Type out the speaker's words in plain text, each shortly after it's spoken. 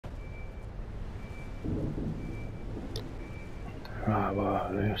Right, well,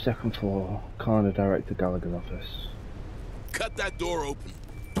 the second floor, calling the director Gallagher's office. Cut that door open.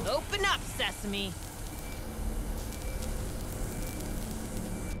 Open up, Sesame.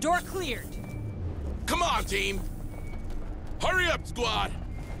 Door cleared. Come on, team. Hurry up, squad.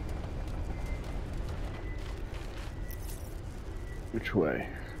 Which way?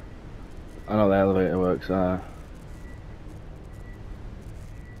 I know the elevator works there.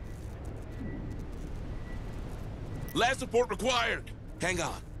 Last support required. Hang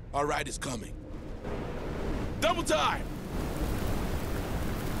on. Our ride is coming. Double time.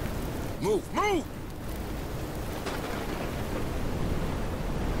 Move, move!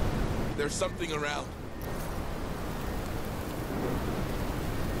 There's something around.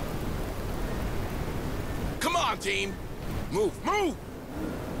 Come on, team! Move, move!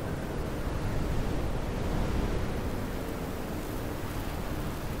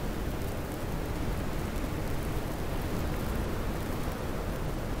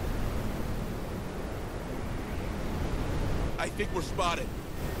 I think we're spotted.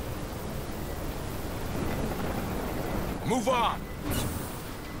 Move on!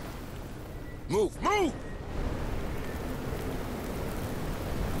 Move, move!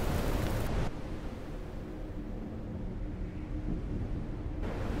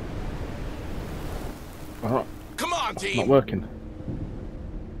 Come on, team! Not working.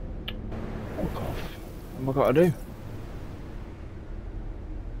 Fuck off. What am I got to do?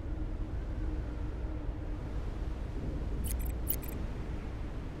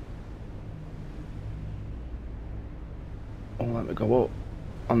 Oh, let me go up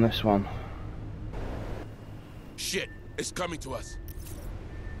on this one. Shit, it's coming to us.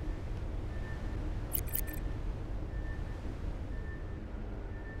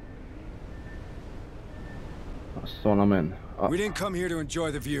 That's the one I'm in. We didn't come here to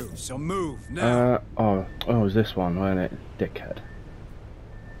enjoy the view, so move now. Oh, it was this one, wasn't it? Dickhead.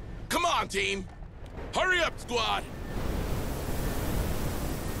 Come on, team! Hurry up, squad!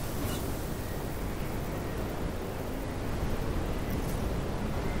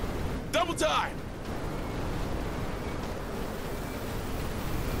 Double time!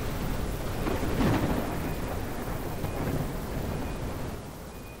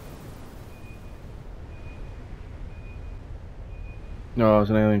 No, there's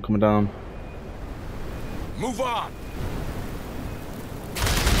an alien coming down. Move on!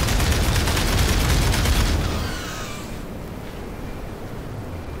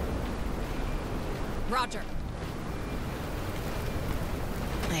 Roger.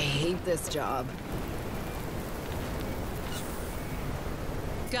 I hate this job.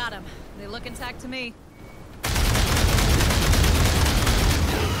 Got him. They look intact to me.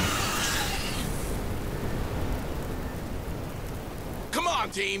 Come on,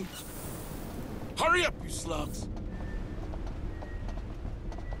 team! Hurry up, you slugs!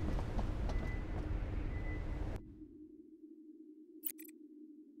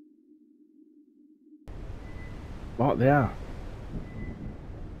 What they are?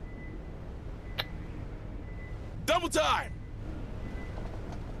 Double time!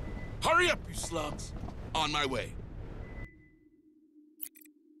 Hurry up, you slugs! On my way.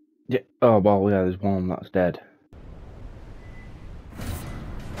 Yeah. Oh, well, yeah, there's one that's dead.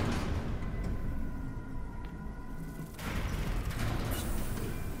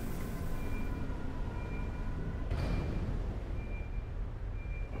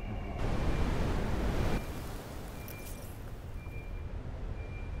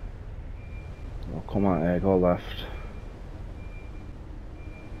 Oh, come on, here, go left.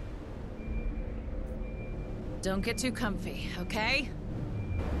 Don't get too comfy, okay?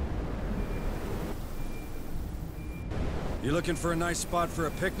 You looking for a nice spot for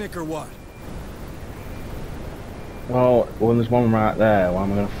a picnic or what? Well, when there's one right there, why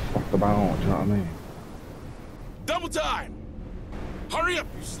am I gonna fuck about? Do you know what I mean? Double time! Hurry up,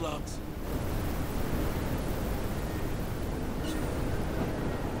 you slugs!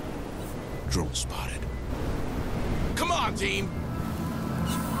 Drone spotted. Come on, team!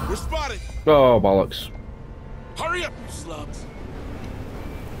 We're spotted! Oh, bollocks. Hurry up, you slugs!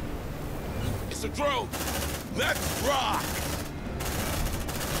 It's a drone! Let's rock!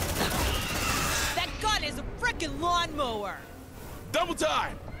 That gun is a frickin' lawnmower! Double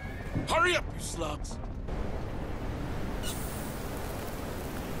time! Hurry up, you slugs!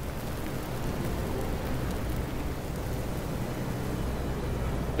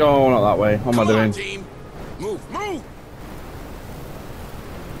 Oh, not that way. What am I Come on, doing? team! Move, move!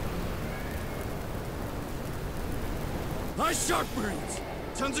 Nice shot, Marines!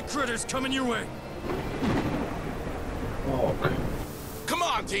 Tons of critters coming your way. Fuck. Come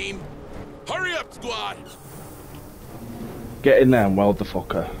on, team! Hurry up, squad! Get in there and weld the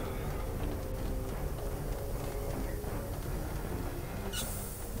fucker.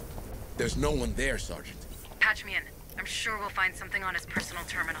 There's no one there, Sergeant. Patch me in. I'm sure we'll find something on his personal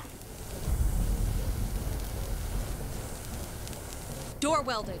terminal. Door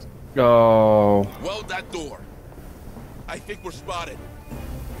welded. Oh. Weld that door. I think we're spotted.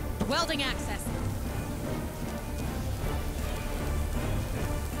 Welding access.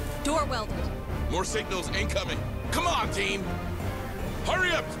 Door welded. More signals incoming. Come on, team!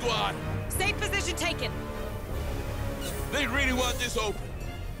 Hurry up, squad! Safe position taken. They really want this open.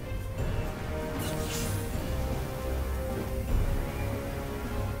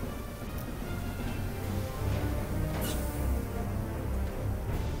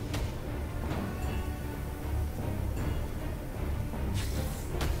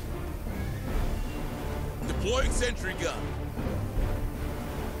 Deploying sentry gun.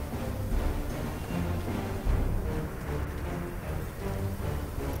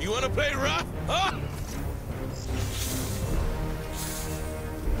 You wanna play rough, huh?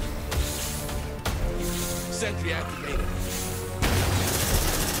 Sentry activated.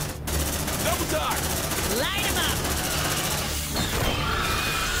 Double time! Light him up.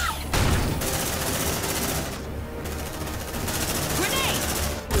 Grenade!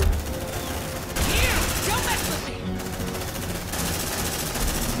 Here! Don't mess with me!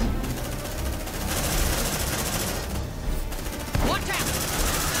 Watch out!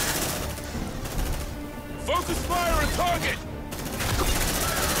 Focus fire on target!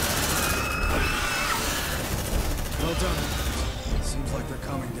 Well done. Seems like they're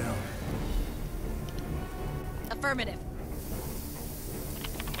coming down. Affirmative.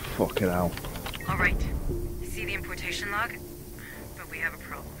 Fucking hell. All right. I see the importation log, but we have a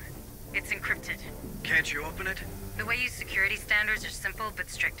problem. It's encrypted. Can't you open it? The Weyland security standards are simple but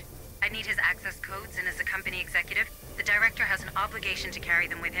strict. I need his access codes, and as a company executive, the director has an obligation to carry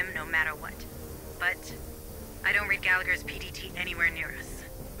them with him no matter what. But I don't read Gallagher's PDT anywhere near us.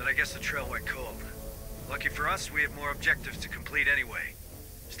 Then I guess the trail went cold. Lucky for us, we have more objectives to complete anyway.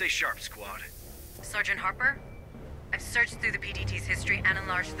 Stay sharp, squad. Sergeant Harper, I've searched through the PDT's history and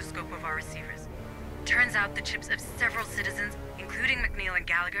enlarged the scope of our receivers. Turns out the chips of several citizens, including McNeil and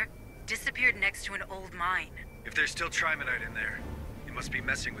Gallagher, disappeared next to an old mine. If there's still trimonite in there, it must be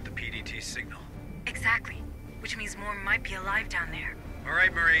messing with the PDT signal. Exactly, which means more might be alive down there. All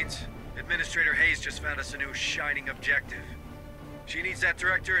right, Marines. Administrator Hayes just found us a new shining objective. She needs that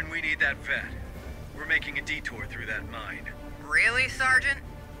director and we need that vet. We're making a detour through that mine. Really, Sergeant?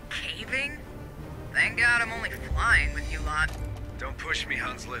 Caving? Thank God I'm only flying with you lot. Don't push me,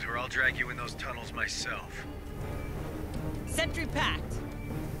 Hunslet, or I'll drag you in those tunnels myself. Sentry packed.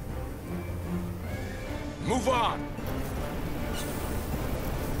 Move on!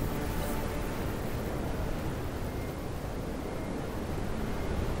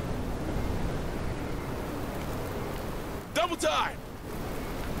 Double time!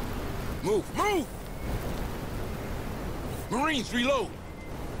 Move, move! Marines, reload!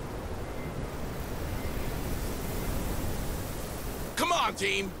 Come on,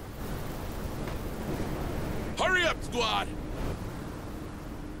 team! Hurry up, squad!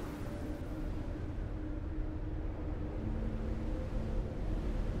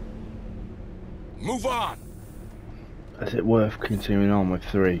 Move on! Is it worth continuing on with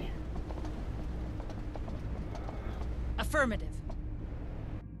 3? Affirmative.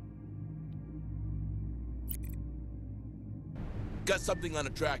 Got something on a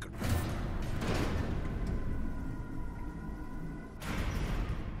tracker.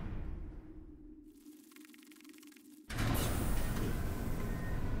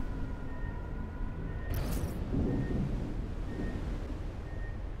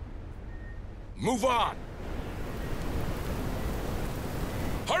 Move on!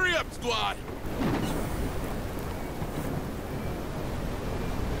 Hurry up, squad!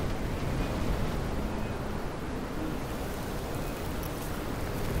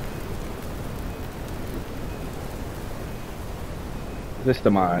 Is this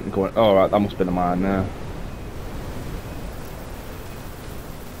the mine? Going. Oh, right, that must be the mine there.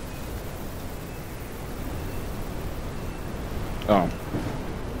 Oh.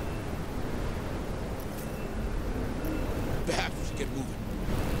 Perhaps we should get moving.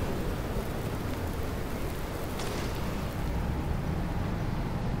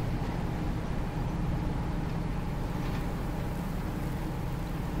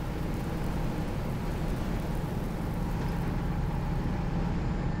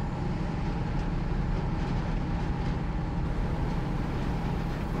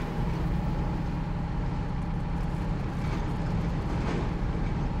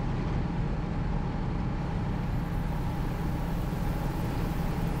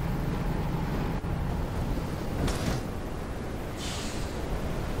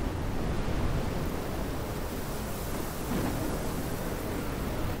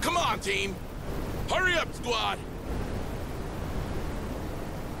 on, team! Hurry up, squad!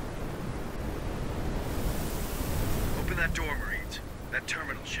 Open that door, Marines. That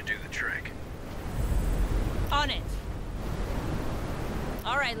terminal should do the trick. On it.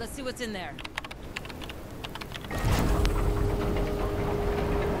 All right, let's see what's in there.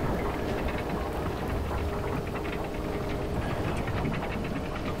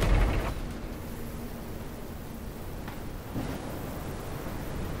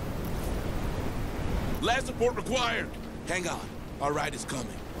 Last support required. Hang on. Our ride is coming.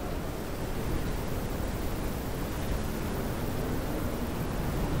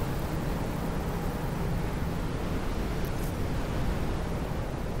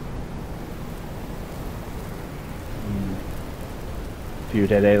 Few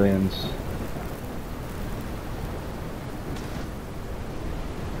dead aliens.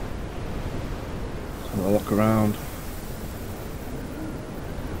 Let's have a look around.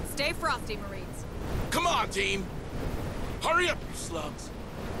 Stay frosty, Marines. Come on, team! Hurry up, you slugs!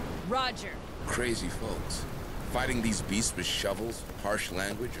 Roger. Crazy folks. Fighting these beasts with shovels, harsh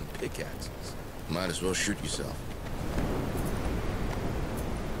language, and pickaxes. Might as well shoot yourself.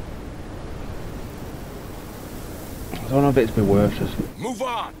 I don't know if it's been worth just Move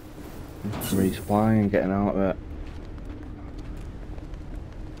on! resupplying and getting out of it.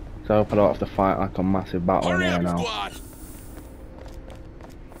 So I hope I don't have to fight like a massive battle in Hurry here up, now. squad!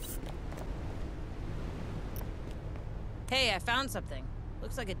 Hey, I found something.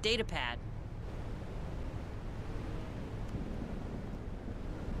 Looks like a data pad.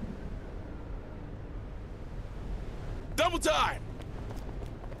 Double time!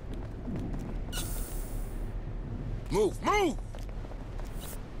 Move, move!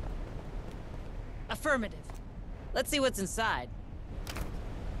 Affirmative. Let's see what's inside.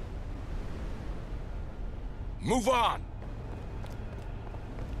 Move on!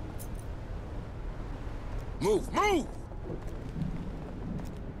 Move, move!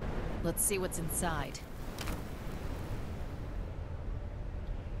 Let's see what's inside.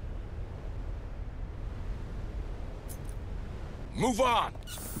 Move on!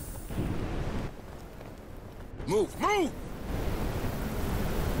 Move, move!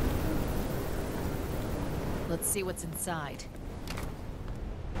 Let's see what's inside.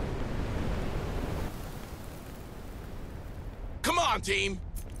 Come on, team!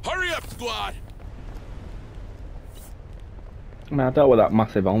 Hurry up, squad! I mean, I dealt with that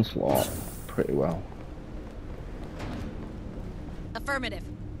massive onslaught pretty well. Affirmative.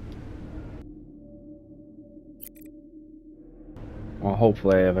 Well,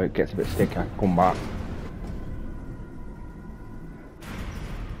 hopefully if it gets a bit sticky I can come back.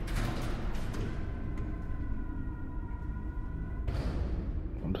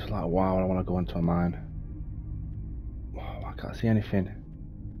 I'm just like, wow, I want to go into a mine. Wow, I can't see anything.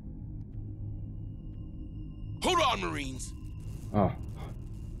 Hold on, Marines! Oh,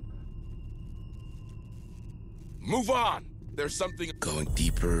 Move on! There's something going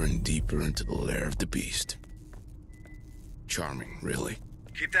deeper and deeper into the lair of the beast. Charming, really.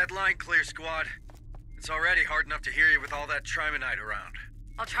 Keep that line clear, squad. It's already hard enough to hear you with all that trimonite around.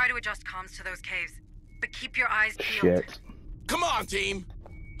 I'll try to adjust comms to those caves, but keep your eyes peeled. shit. Come on, team!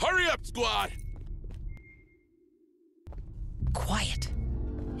 Hurry up, squad! Quiet.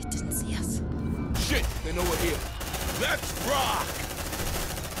 It didn't see us. Shit, they know we're here. Let's rock!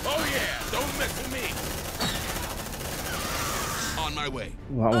 Oh yeah, don't mess with me! On my way.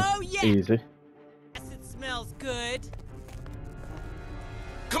 Well, that was Oh, yeah. easy. Yes, it smells good.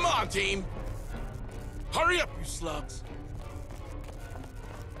 Come on, team! Hurry up, you slugs!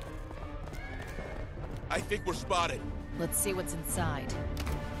 I think we're spotted. Let's see what's inside.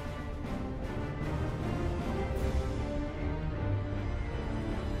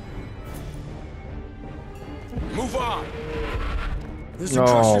 Move on! There's a Oh,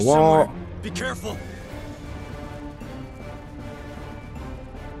 crusher what? somewhere. Be careful.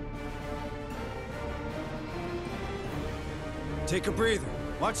 Take a breather.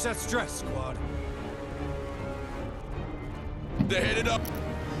 Watch that stress, squad. They're headed up.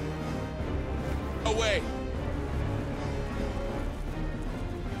 Away.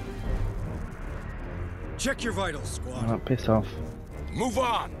 Check your vitals, squad. Oh, piss off. Move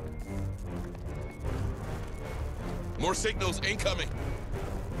on! More signals incoming.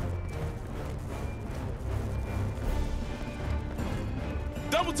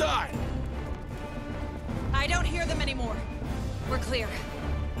 Double time! I don't hear them anymore. We're clear.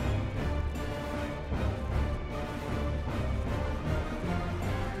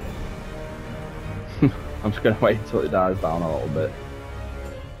 I'm just gonna wait until it dies down a little bit.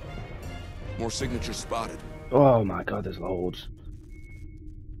 More signatures spotted. Oh my god, there's loads.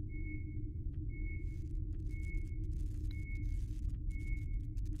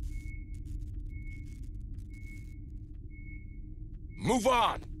 Move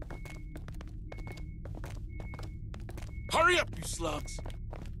on! Hurry up, you slugs!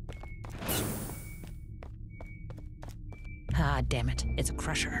 Ah, damn it. It's a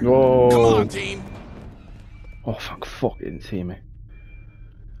crusher. Whoa. Come on, team! Oh, thank fuck it didn't see me.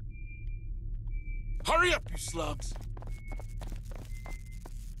 Hurry up, you slugs!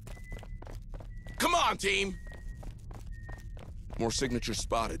 Come on, team! More signatures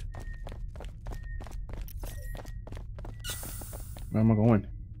spotted. Where am I going?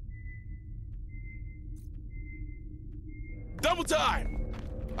 Double time!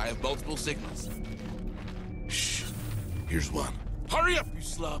 I have multiple signals. Shh. Here's one. Hurry up, you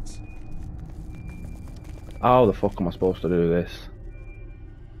slugs! How the fuck am I supposed to do this?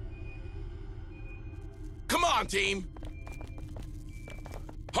 Come on, team!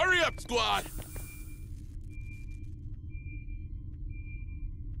 Hurry up, squad!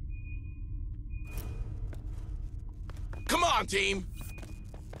 Come on, team!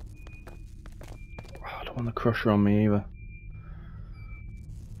 Oh, I don't want the crusher on me either.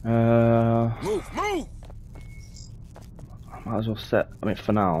 Move, move! I might as well set. I mean,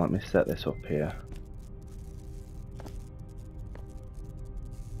 for now, let me set this up here.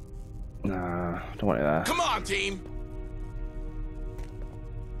 Nah, don't want it there. Come on, team!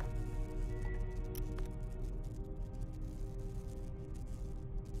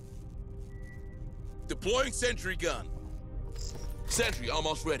 Deploying sentry gun. Sentry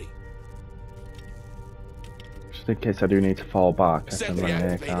almost ready. Just in case I do need to fall back, I can Sentry run here,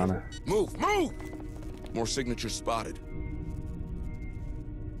 activated. can't I? Move, move! More signatures spotted.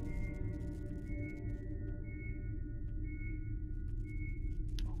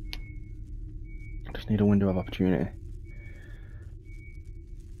 I just need a window of opportunity.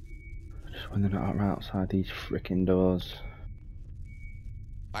 Just when they're not right outside these freaking doors.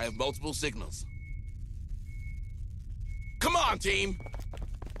 I have multiple signals. Come on, team!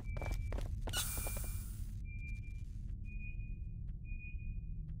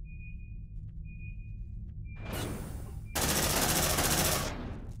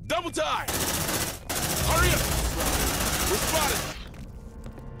 Double time! Hurry up! We're spotted!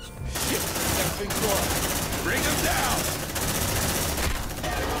 Shit, that thing caught. Bring him down!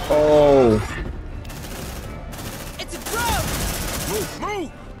 Oh! It's a drone! Move,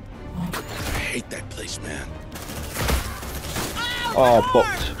 move! I hate that place, man. Oh,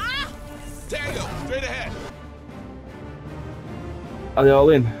 fucked. Tango, straight ahead. Are they all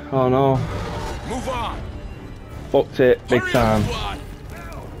in? Oh no. Move on. Fucked it, big Hurry time. up, squad.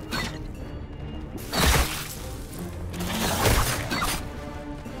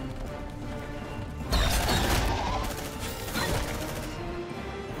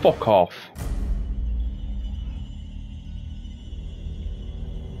 Fuck off.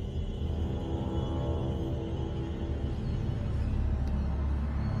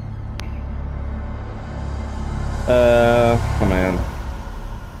 Come on.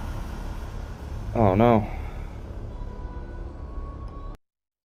 Oh no.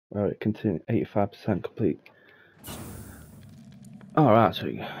 Well, it continues 85% complete. Alright, so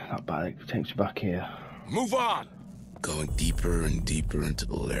not bad, it takes you back here. Move on. Going deeper and deeper into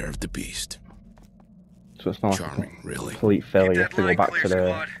the lair of the beast. So it's not Charming, a really. complete failure, Keep you that have to go line back clear, to the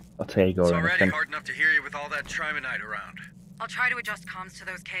squad. Otago It's or already anything. hard enough to hear you with all that Trimonite around. I'll try to adjust comms to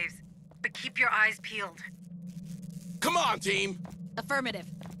those caves, but keep your eyes peeled. Come on, team. Affirmative.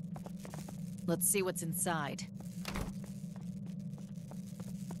 Let's see what's inside.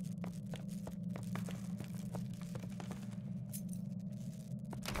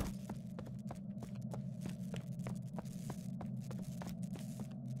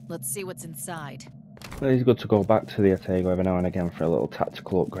 Let's see what's inside. It's good to go back to the Otago every now and again for a little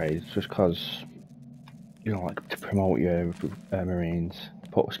tactical upgrade, just because, you know, like to promote your Marines,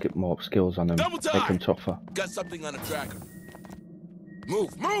 put more skills on them, Double make them time! tougher. Got something on a tracker.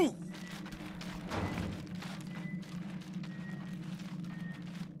 Move, move!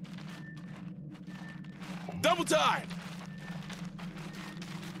 Double time!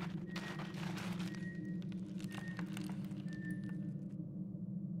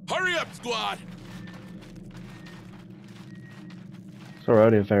 Hurry up, squad! It's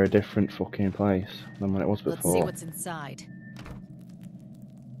already a very different fucking place than when it was Let's see before. what's inside.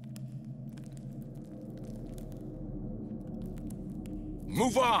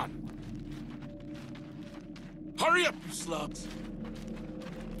 Move on! Hurry up, you slugs!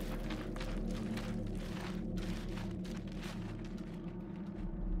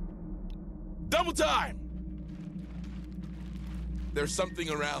 Double time! There's something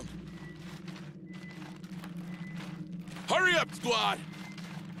around. Hurry up, squad!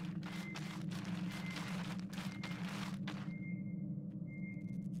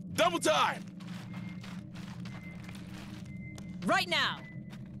 Double time! Right now!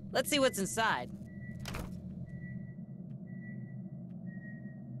 Let's see what's inside.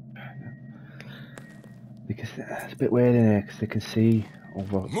 Because it's a bit weird in here, because they can see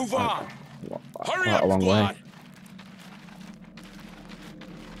over Move on! Hurry quite up, a long squad! way.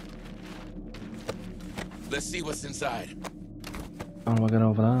 Let's see what's inside. How do I get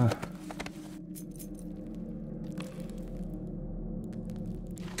over there?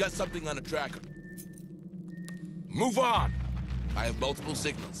 Got something on the tracker. Move on! I have multiple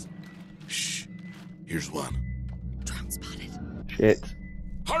signals. Shh. Here's one. Drone spotted. Shit.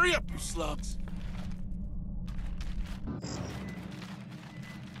 Hurry up, you slugs!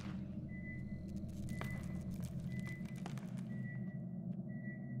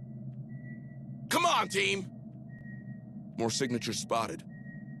 Come on, team! More signatures spotted.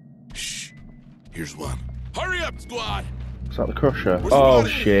 Shh. Here's one. Hurry up, squad! Is that the crusher? We're Oh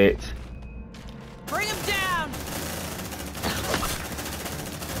spotted. shit. Bring him down!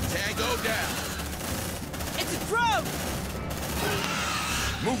 Tango down. It's a drone!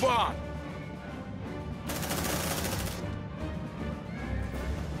 Move on!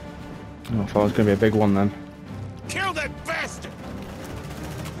 I thought it was going to be a big one then. Kill that bastard!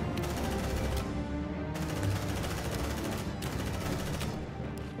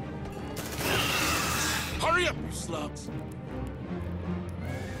 Hurry up, you slugs!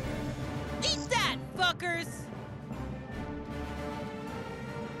 Eat that, fuckers!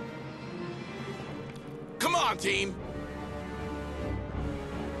 Come on, team!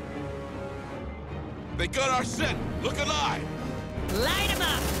 They got our scent! Look alive! Light him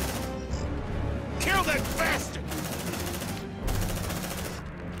up! Kill that bastard!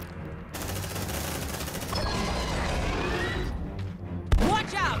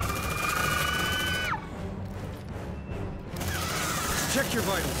 Watch out! Check your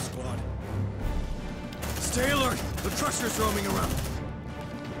vitals, squad. Stay alert! The crusher's roaming around.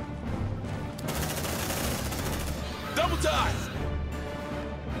 Double time!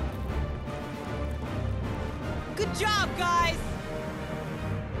 Good job, guys!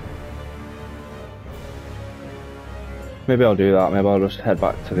 Maybe I'll do that. Maybe I'll just head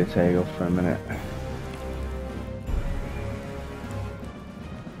back to the table for a minute.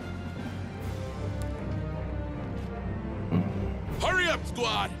 Hurry up,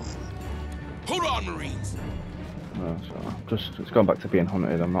 squad! Hold on, Marines! No, so it's gone back to being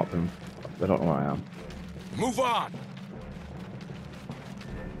hunted. I'm not been. They don't know where I am. Move on!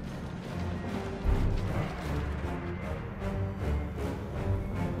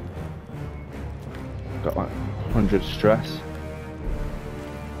 Got like 100 stress.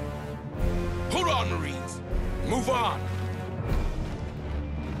 Hold on, Marines! Move on!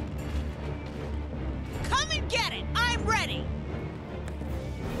 Come and get it! I'm ready!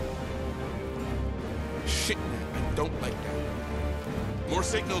 Shit, man, I don't like that. More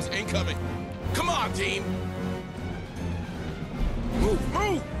signals incoming. Come on, team! Move,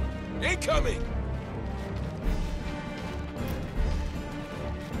 move! Incoming!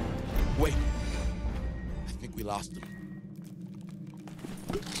 Wait. I think we lost them.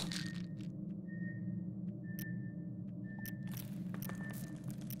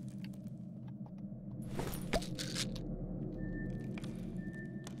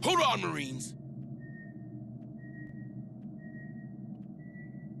 Hold on, Marines!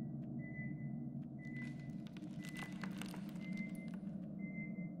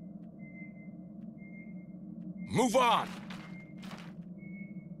 Move on!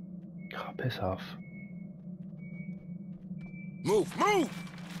 God, piss off. Move, move!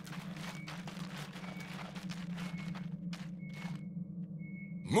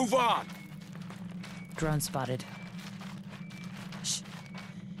 Move on! Drone spotted. Shh.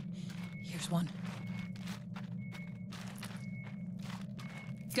 Here's one.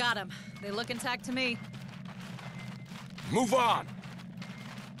 Got him. They look intact to me. Move on!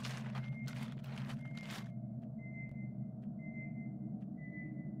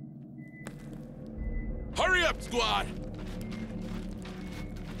 Hurry up, squad!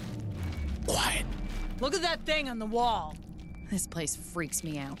 Quiet. Look at that thing on the wall. This place freaks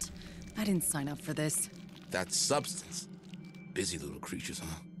me out. I didn't sign up for this. That's substance. Busy little creatures,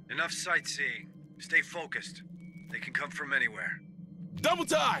 huh? Enough sightseeing. Stay focused. They can come from anywhere. Double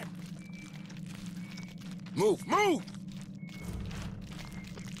time! Move, move!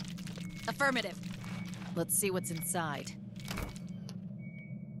 Affirmative. Let's see what's inside.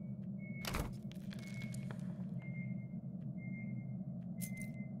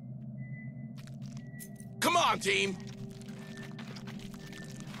 Come on, team!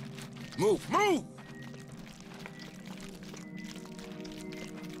 Move, move!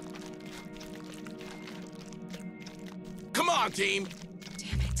 on, team.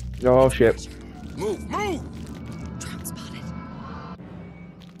 Damn it. Oh shit. Move, move. Drone spotted.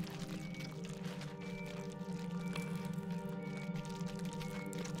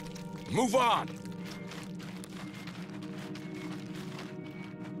 Move on.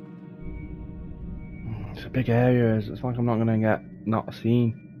 It's a big area. It's like I'm not gonna get not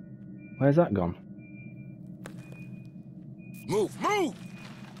seen. Where's that gone? Move, move.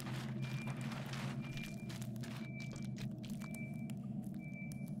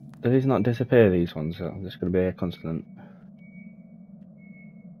 Do these not disappear, these ones? They're just gonna be a constant.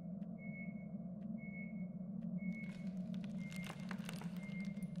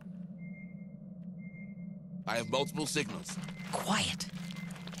 I have multiple signals. Quiet.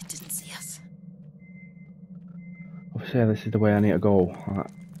 It didn't see us. Obviously, this is the way I need to go.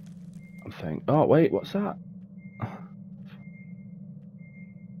 I think. Oh wait, what's that?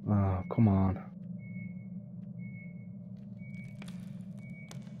 Oh, come on.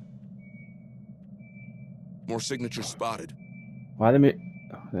 More signatures spotted. Why are they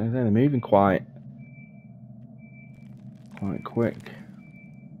they're moving quite quick.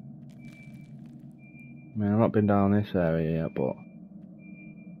 I mean, I've not been down this area yet, but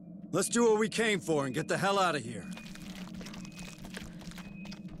Let's do what we came for and get the hell out of here.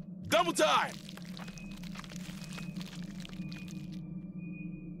 Double time.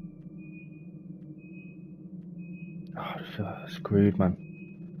 oh, I just feel like screwed, man.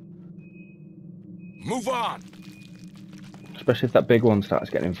 Move on. Especially if that big one starts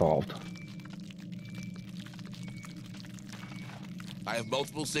getting involved. I have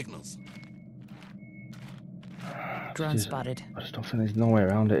multiple signals. Drone spotted. I just don't think there's no way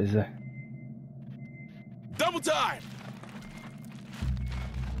around it, is there? Double time.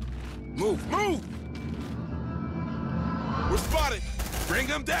 Move, move. We're spotted. Bring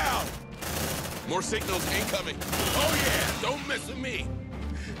them down. More signals incoming. Oh yeah, don't mess with me.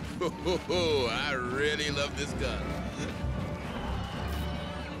 I really love this gun.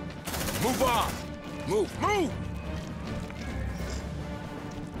 Move on. Move, move.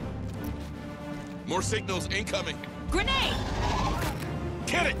 More signals incoming. Grenade!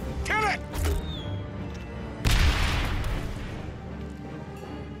 Kill it! Kill it!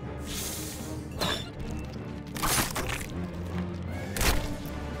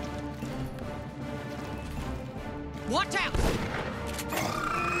 Watch out!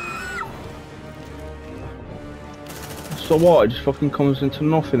 So what? It just fucking comes into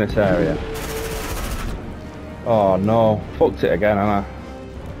nothing, this area. Oh no. Fucked it again, haven't I?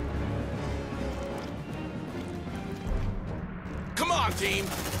 Come on, team!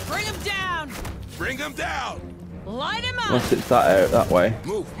 Bring him down! Bring them down! Light him up! Unless it's that way.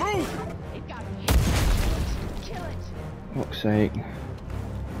 Move, move! Fuck's sake.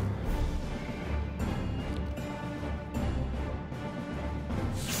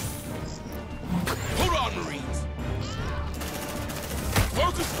 Hold on, Marines!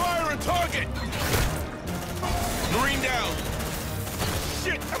 Focus fire and target! Marine down!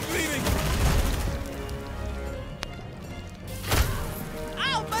 Shit, I'm leaving!